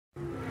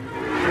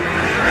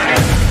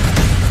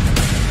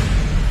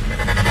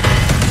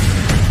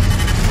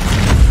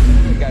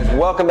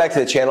welcome back to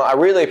the channel. I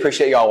really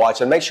appreciate y'all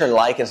watching. Make sure and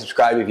like and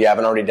subscribe if you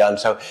haven't already done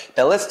so.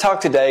 Now let's talk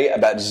today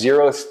about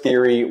zeros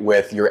theory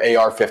with your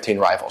AR-15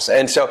 rifles.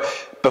 And so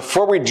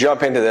before we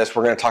jump into this,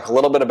 we're going to talk a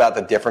little bit about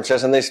the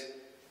differences in these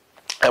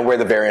and where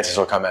the variances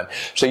will come in.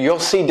 So you'll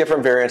see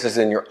different variances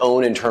in your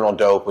own internal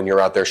dope when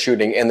you're out there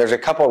shooting, and there's a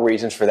couple of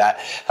reasons for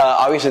that.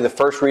 Obviously, the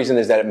first reason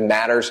is that it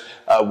matters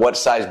what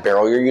size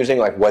barrel you're using,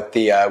 like what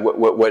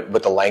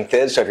the length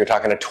is. So if you're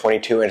talking a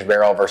 22-inch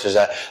barrel versus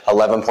a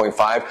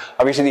 11.5,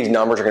 obviously these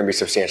numbers are going to be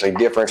substantially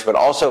different. But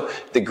also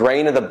the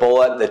grain of the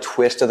bullet, the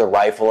twist of the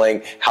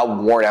rifling,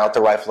 how worn out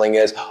the rifling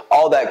is,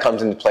 all that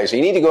comes into play. So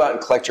you need to go out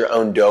and collect your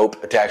own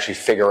dope to actually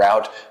figure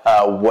out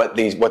what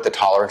the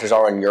tolerances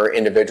are on your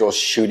individual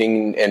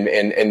shooting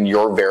and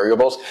your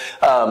variables.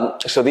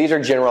 So these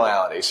are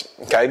generalities,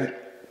 okay?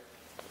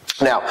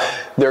 Now,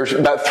 there's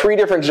about 3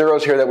 different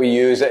zeros here that we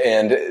use,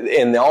 and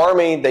in the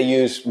Army, they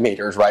use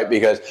meters, right?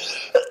 Because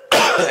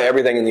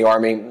everything in the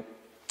Army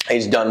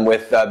is done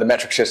with the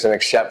metric system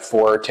except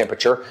for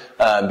temperature,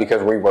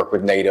 because we work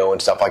with NATO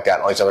and stuff like that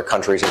and all these other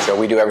countries, and so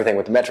we do everything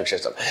with the metric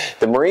system.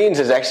 The Marines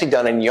is actually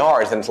done in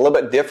yards, and it's a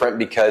little bit different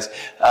because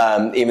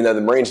even though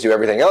the Marines do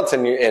everything else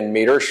in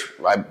meters,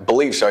 I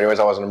believe so.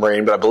 Anyways, I wasn't a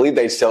Marine, but I believe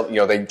they still,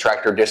 they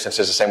track their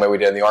distances the same way we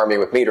did in the Army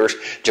with meters.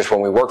 Just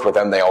when we worked with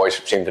them, they always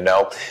seem to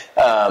know.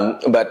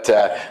 But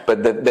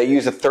they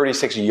use a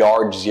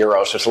 36-yard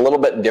zero, so it's a little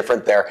bit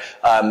different there.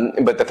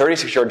 But the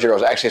 36-yard zero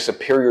is actually a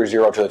superior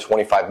zero to the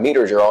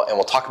 25-meter zero. And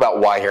we'll talk about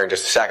why here in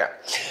just a second.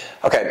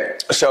 Okay,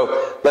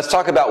 so let's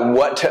talk about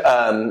what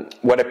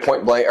a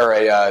point blank, or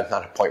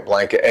not a point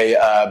blank,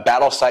 a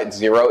battle sight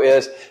zero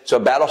is. So a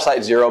battle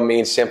sight zero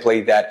means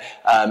simply that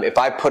if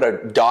I put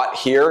a dot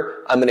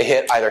here, I'm going to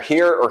hit either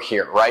here or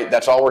here, right?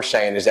 That's all we're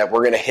saying, is that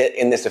we're going to hit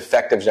in this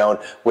effective zone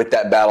with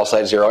that battle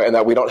sight zero, and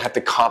that we don't have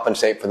to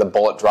compensate for the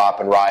bullet drop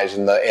and rise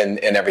and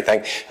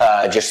everything.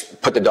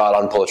 Just put the dot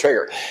on and pull the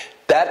trigger.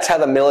 That's how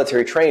the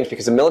military trains,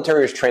 because the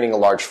military is training a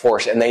large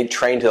force, and they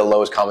train to the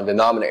lowest common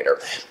denominator,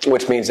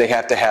 which means they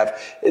have to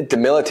have, the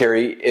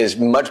military is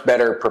much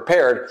better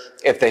prepared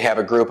if they have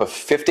a group of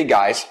 50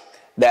 guys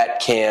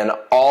that can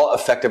all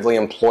effectively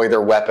employ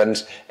their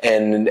weapons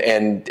and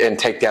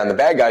take down the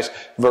bad guys,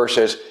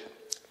 versus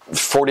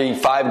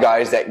 45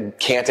 guys that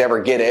can't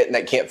ever get it and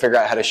that can't figure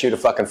out how to shoot a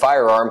fucking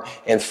firearm,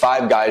 and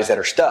 5 guys that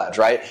are studs,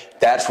 right?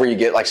 That's where you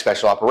get like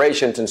special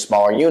operations and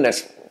smaller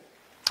units,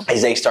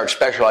 as they start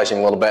specializing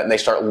a little bit and they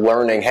start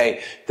learning,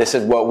 hey, this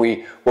is what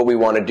we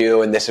want to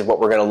do, and this is what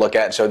we're going to look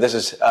at. So this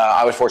is,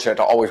 I was fortunate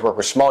to always work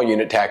with small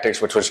unit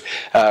tactics, which was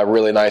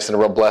really nice and a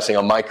real blessing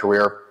on my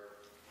career.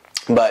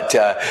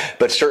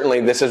 But certainly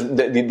this is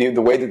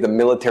the way that the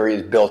military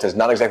is built is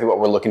not exactly what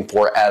we're looking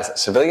for as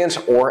civilians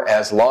or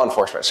as law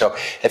enforcement. So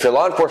if you're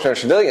law enforcement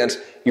or civilians,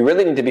 you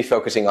really need to be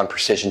focusing on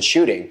precision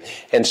shooting.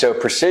 And so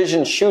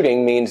precision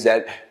shooting means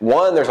that,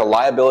 1, there's a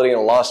liability and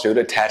a lawsuit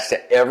attached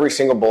to every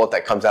single bullet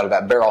that comes out of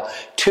that barrel.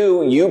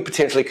 2, you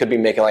potentially could be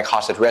making like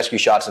hostage rescue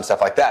shots and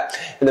stuff like that.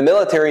 In the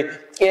military,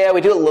 yeah, we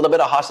do a little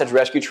bit of hostage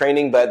rescue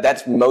training, but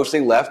that's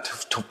mostly left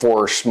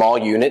for small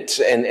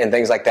units and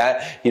things like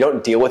that. You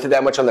don't deal with it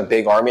that much on the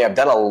big Army. I've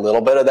done a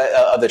little bit of that,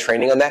 of the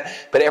training on that,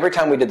 but every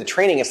time we did the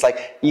training, it's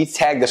like you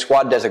tag the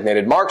squad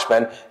designated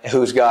marksman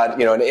who's got,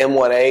 an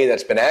M1A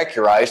that's been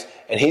accurized,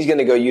 and he's going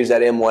to go use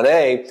that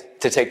M1A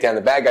to take down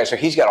the bad guy. So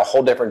he's got a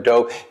whole different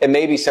dope. It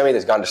may be somebody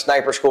that's gone to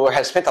sniper school or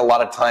has spent a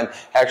lot of time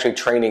actually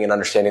training and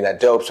understanding that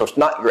dope. So it's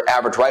not your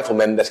average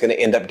rifleman that's going to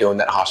end up doing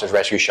that hostage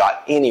rescue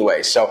shot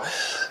anyway. So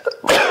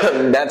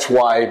that's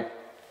why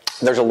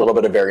there's a little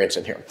bit of variance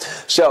in here.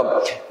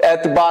 So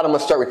at the bottom,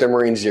 let's start with the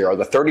Marine zero,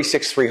 the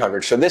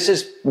 36-300. So this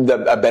is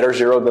a better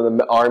zero than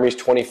the Army's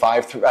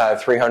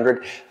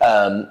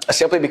 25-300,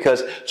 simply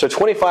because, so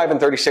 25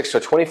 and 36, so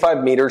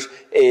 25 meters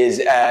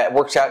is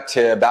works out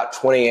to about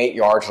 28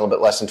 yards, a little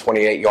bit less than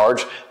 28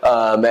 yards.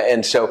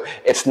 And so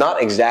it's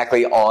not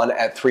exactly on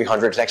at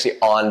 300. It's actually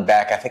on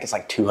back. I think it's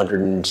like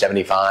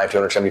 275,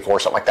 274,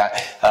 something like that.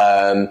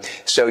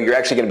 So you're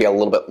actually going to be a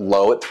little bit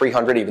low at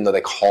 300, even though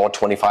they call it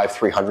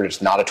 25-300.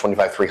 It's not a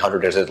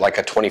 25-300, is it like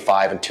a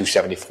 25 and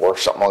 274,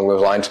 something along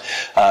those lines.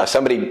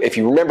 Somebody, if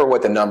you remember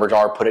what the numbers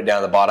are, put it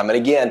down at the bottom. And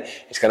again,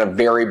 it's going to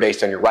vary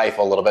based on your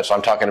rifle a little bit. So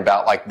I'm talking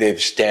about like the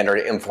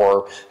standard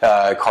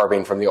M4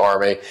 carbine from the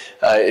Army.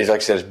 Like I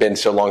said, it's been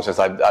so long since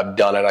I've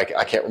done it.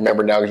 I can't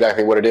remember now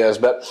exactly what it is.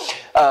 But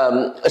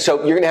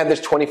so you're going to have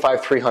this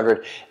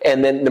 25-300,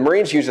 and then the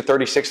Marines use a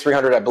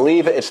 36-300. I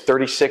believe it's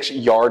 36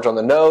 yards on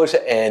the nose,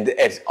 and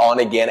it's on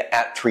again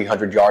at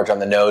 300 yards on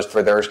the nose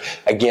for theirs.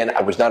 Again,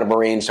 I was not a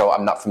Marine, so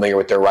I'm not familiar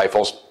with their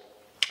rifles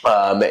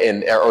or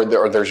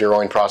their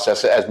zeroing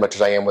process as much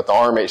as I am with the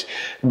Armies.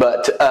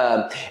 But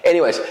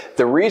anyways,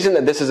 the reason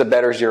that this is a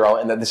better zero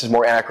and that this is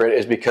more accurate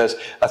is because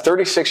a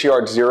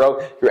 36-yard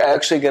zero, you're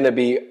actually going to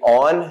be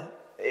on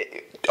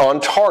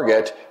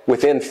target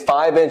within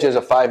 5 inches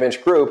of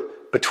 5-inch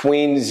group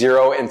between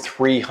 0 and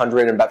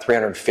 300 and about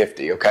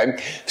 350,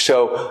 okay?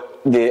 So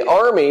the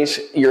Armies,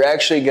 you're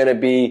actually going to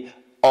be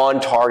on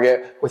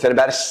target within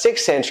about a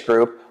 6-inch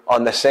group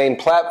on the same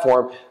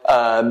platform,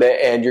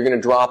 and you're going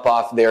to drop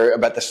off there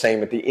about the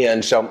same at the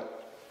end. So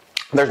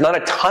There's not a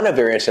ton of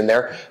variance in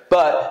there,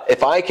 but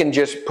if I can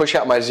just push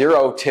out my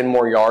 10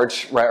 more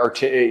yards, right, or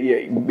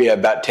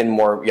about 10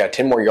 more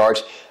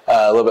yards,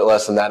 a little bit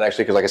less than that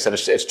actually, because like I said,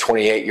 it's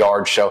 28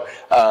 yards. So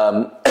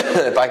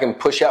if I can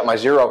push out my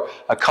 0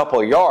 a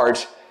couple of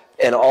yards,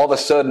 and all of a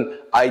sudden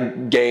I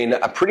gain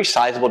a pretty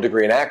sizable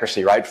degree in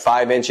accuracy, right?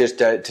 5 inches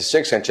to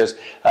 6 inches.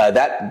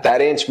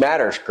 That inch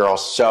matters,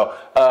 girls. So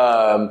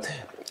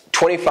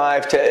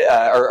 25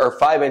 to or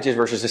 5 inches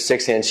versus a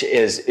 6 inch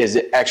is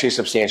actually a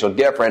substantial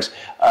difference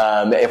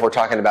if we're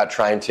talking about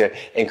trying to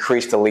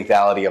increase the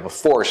lethality of a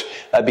force,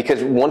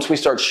 because once we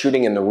start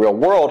shooting in the real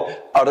world,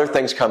 other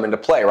things come into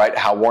play, right?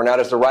 How worn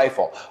out is the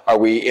rifle? Are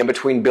we in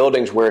between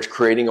buildings where it's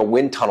creating a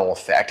wind tunnel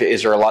effect?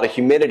 Is there a lot of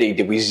humidity?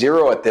 Did we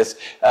zero at this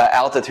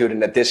altitude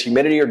and at this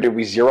humidity, or did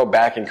we zero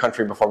back in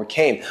country before we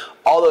came?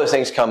 All those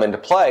things come into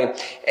play,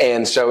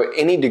 and so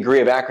any degree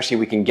of accuracy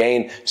we can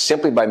gain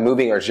simply by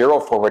moving our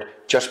 0 forward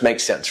just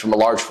makes sense from a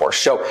large force.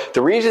 So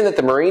the reason that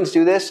the Marines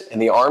do this and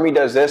the Army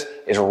does this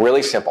is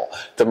really simple.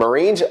 The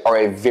Marines are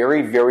a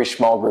very, very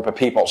small group of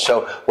people.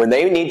 So when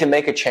they need to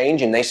make a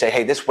change and they say,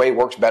 hey, this way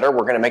works better,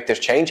 we're going to make this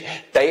change,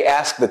 they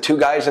ask the 2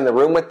 guys in the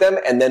room with them,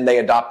 and then they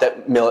adopt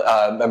it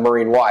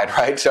Marine-wide,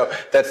 right? So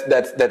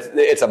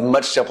it's a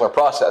much simpler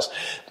process.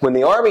 When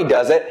the Army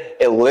does it,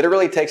 it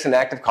literally takes an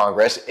act of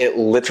Congress. It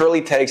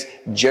literally takes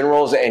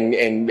generals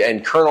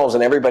and colonels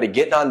and everybody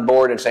getting on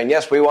board and saying,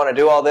 yes, we want to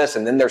do all this,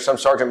 and then there's some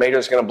sergeant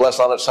major that's going to bless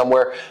on it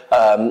somewhere,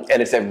 and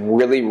it's a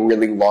really,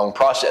 really long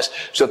process.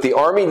 So if the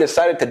Army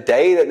decided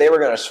today that they were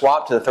going to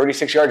swap to the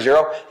 36-yard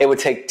 0, it would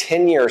take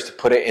 10 years to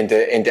put it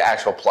into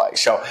actual play.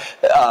 So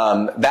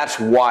that's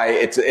why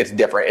it's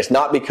different. It's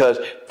not because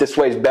this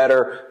way's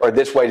better or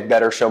this way's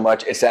better so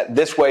much. It's that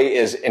this way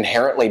is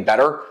inherently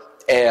better,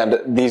 and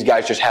these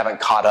guys just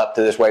haven't caught up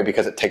to this way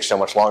because it takes so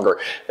much longer.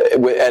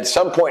 At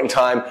some point in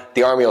time,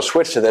 the Army will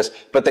switch to this,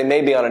 but they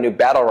may be on a new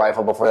battle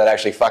rifle before that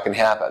actually fucking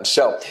happens.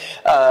 So,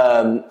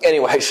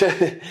 anyways,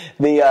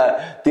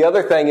 the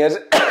other thing is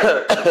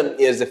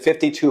is the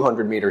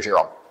 5,200 meter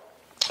 0.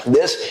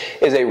 This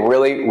is a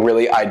really,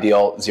 really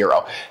ideal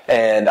 0.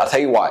 And I'll tell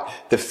you why.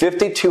 The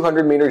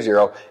 5,200 meter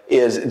 0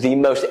 is the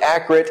most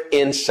accurate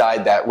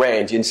inside that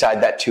range,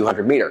 inside that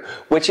 200 meter,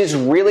 which is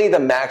really the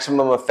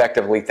maximum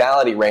effective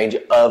lethality range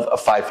of a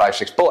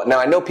 5.56 bullet. Now,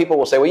 I know people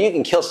will say, well, you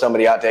can kill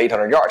somebody out to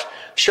 800 yards.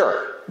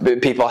 Sure.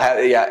 People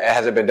have, yeah,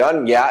 has it been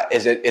done? Yeah.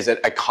 Is it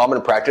a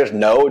common practice?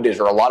 No. Is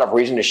there a lot of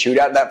reason to shoot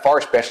out that far,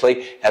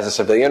 especially as a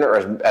civilian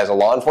or as a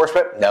law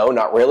enforcement? No,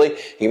 not really.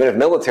 Even if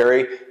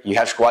military, you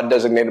have squad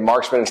designated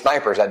marksmen and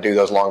snipers that do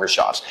those longer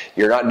shots.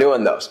 You're not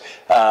doing those.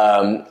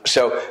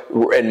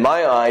 So in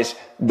my eyes,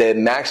 the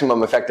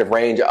maximum effective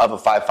range of a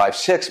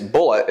 5.56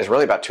 bullet is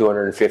really about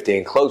 250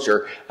 and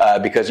closer,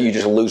 because you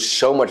just lose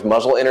so much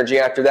muzzle energy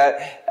after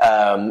that,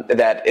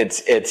 that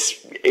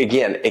it's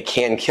again, it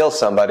can kill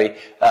somebody,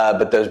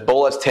 but those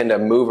bullets tend to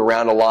move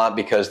around a lot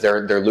because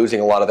they're losing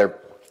a lot of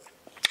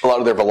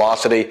their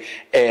velocity,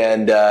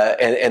 and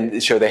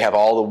so they have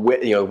all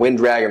the wind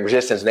drag and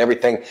resistance and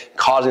everything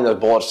causing those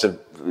bullets to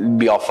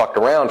be all fucked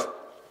around.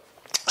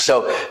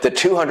 So the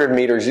 200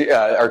 meters,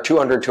 or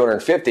 200,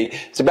 250,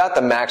 it's about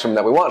the maximum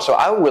that we want. So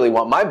I really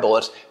want my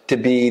bullets to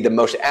be the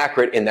most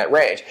accurate in that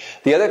range.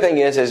 The other thing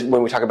is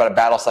when we talk about a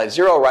battle size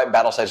 0, right?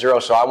 Battle size 0.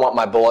 So I want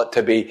my bullet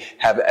to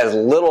have as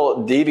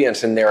little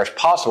deviance in there as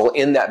possible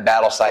in that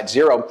battle size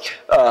 0,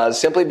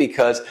 simply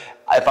because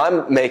if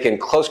I'm making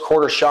close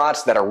quarter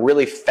shots that are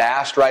really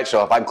fast, right?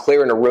 So if I'm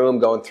clearing a room,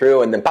 going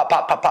through, and then pop,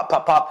 pop, pop, pop,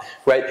 pop, pop,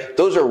 right?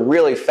 Those are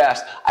really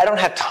fast. I don't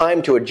have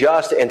time to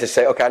adjust and to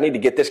say, okay, I need to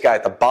get this guy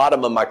at the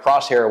bottom of my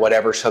crosshair or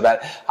whatever so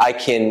that I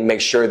can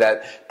make sure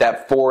that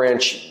that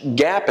 4-inch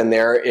gap in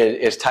there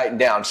is tightened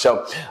down.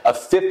 So a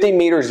 50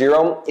 meter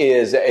 0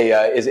 is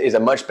a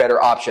much better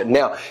option.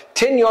 Now,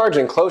 10 yards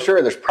and closer,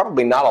 there's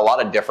probably not a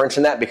lot of difference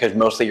in that because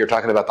mostly you're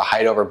talking about the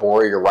height over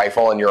bore of your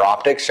rifle and your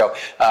optics. So,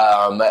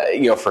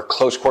 for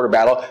close quarter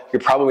battle, you're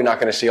probably not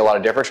going to see a lot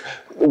of difference.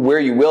 Where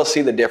you will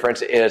see the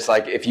difference is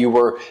like if you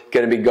were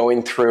going to be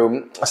going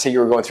through, let's say you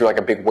were going through like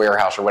a big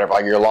warehouse or whatever,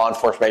 like you're law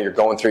enforcement, you're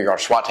on a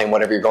SWAT team,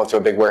 whatever, you're going through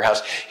a big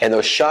warehouse, and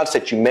those shots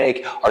that you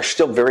make are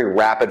still very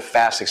rapid,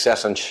 fast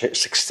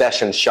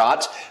succession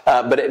shots,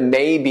 but it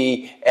may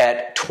be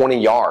at 20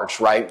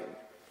 yards, right?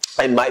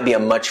 It might be a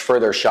much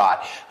further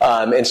shot.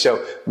 And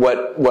so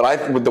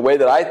the way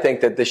that I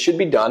think that this should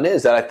be done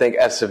is that I think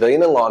as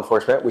civilian and law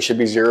enforcement, we should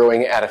be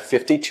zeroing at a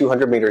 50,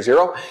 200 meter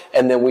 0,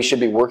 and then we should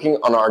be working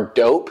on our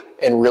dope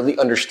and really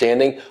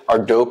understanding our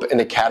dope in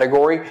the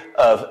category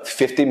of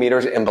 50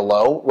 meters and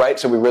below, right?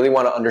 So we really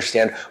want to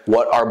understand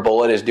what our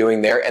bullet is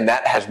doing there, and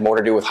that has more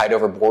to do with height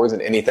over bore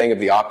than anything of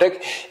the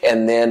optic.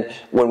 And then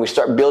when we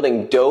start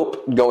building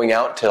dope going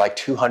out to like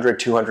 200,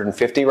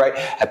 250, right?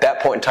 At that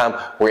point in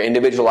time, we're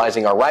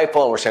individualizing our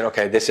rifle and we're saying,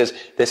 okay, this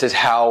is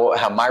how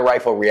my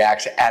rifle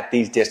reacts at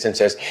these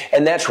distances,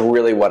 and that's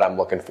really what I'm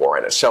looking for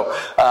in it. So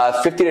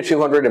 50 to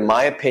 200, in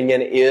my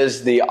opinion,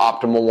 is the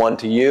optimal one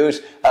to use.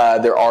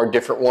 There are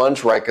different ones.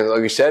 bunch, right? Because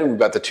like you said, we've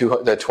got the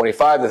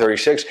 25, the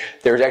 36.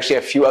 There's actually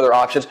a few other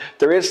options.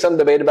 There is some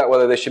debate about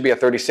whether they should be a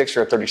 36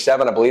 or a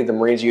 37. I believe the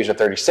Marines use a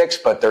 36,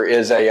 but there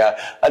is a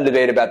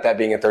debate about that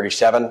being a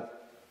 37.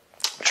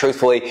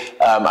 Truthfully,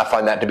 I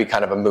find that to be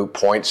kind of a moot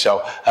point.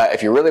 So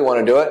if you really want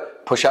to do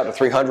it, push out to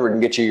 300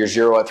 and get you your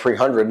 0 at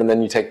 300, and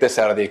then you take this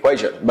out of the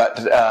equation. But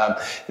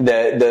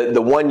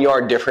the 1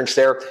 yard difference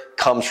there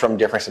comes from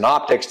difference in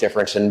optics,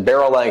 difference in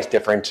barrel length,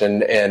 difference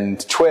in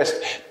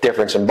twist,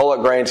 difference in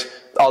bullet grains.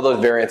 All those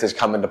variances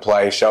come into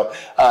play, so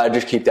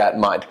just keep that in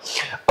mind.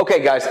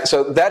 Okay, guys,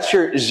 so that's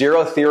your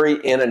zero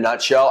theory in a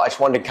nutshell. I just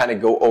wanted to kind of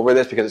go over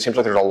this because it seems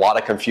like there's a lot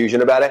of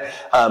confusion about it.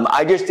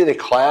 I just did a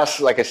class,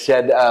 like I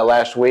said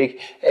last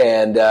week,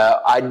 and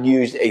I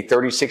used a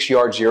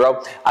 36-yard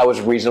zero. I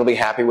was reasonably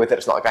happy with it.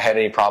 It's not like I had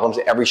any problems.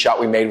 Every shot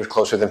we made was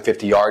closer than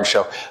 50 yards,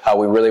 so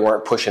we really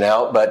weren't pushing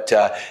out. But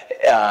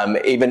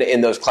even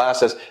in those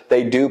classes,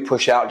 they do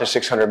push out to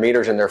 600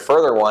 meters in their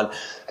further one.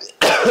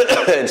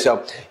 And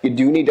so you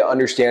do need to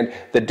understand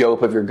the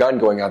dope of your gun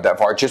going out that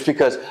far. Just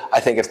because I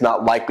think it's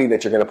not likely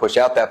that you're going to push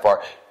out that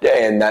far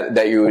and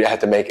that you would have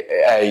to make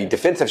a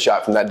defensive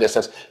shot from that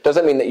distance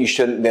doesn't mean that you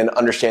shouldn't then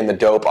understand the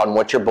dope on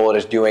what your bullet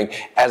is doing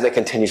as it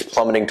continues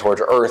plummeting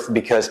towards earth,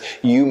 because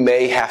you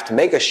may have to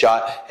make a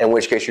shot, in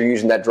which case you're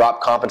using that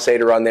drop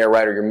compensator on there,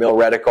 right, or your mill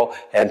reticle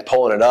and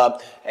pulling it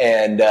up,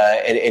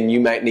 and you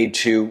might need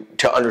to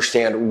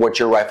understand what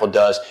your rifle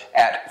does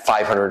at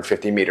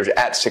 550 meters,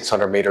 at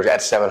 600 meters,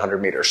 at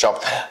 700 meters. So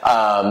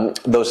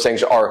those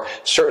things are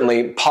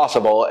certainly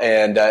possible,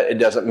 and it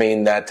doesn't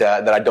mean that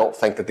I don't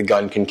think that the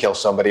gun can kill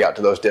somebody out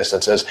to those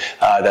distances.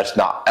 That's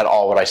not at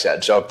all what I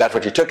said. So if that's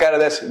what you took out of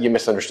this, you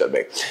misunderstood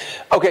me.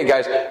 Okay,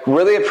 guys,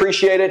 really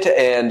appreciate it,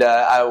 and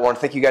I want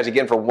to thank you guys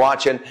again for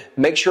watching.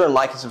 Make sure and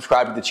like and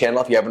subscribe to the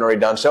channel if you haven't already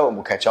done so, and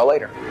we'll catch y'all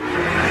later.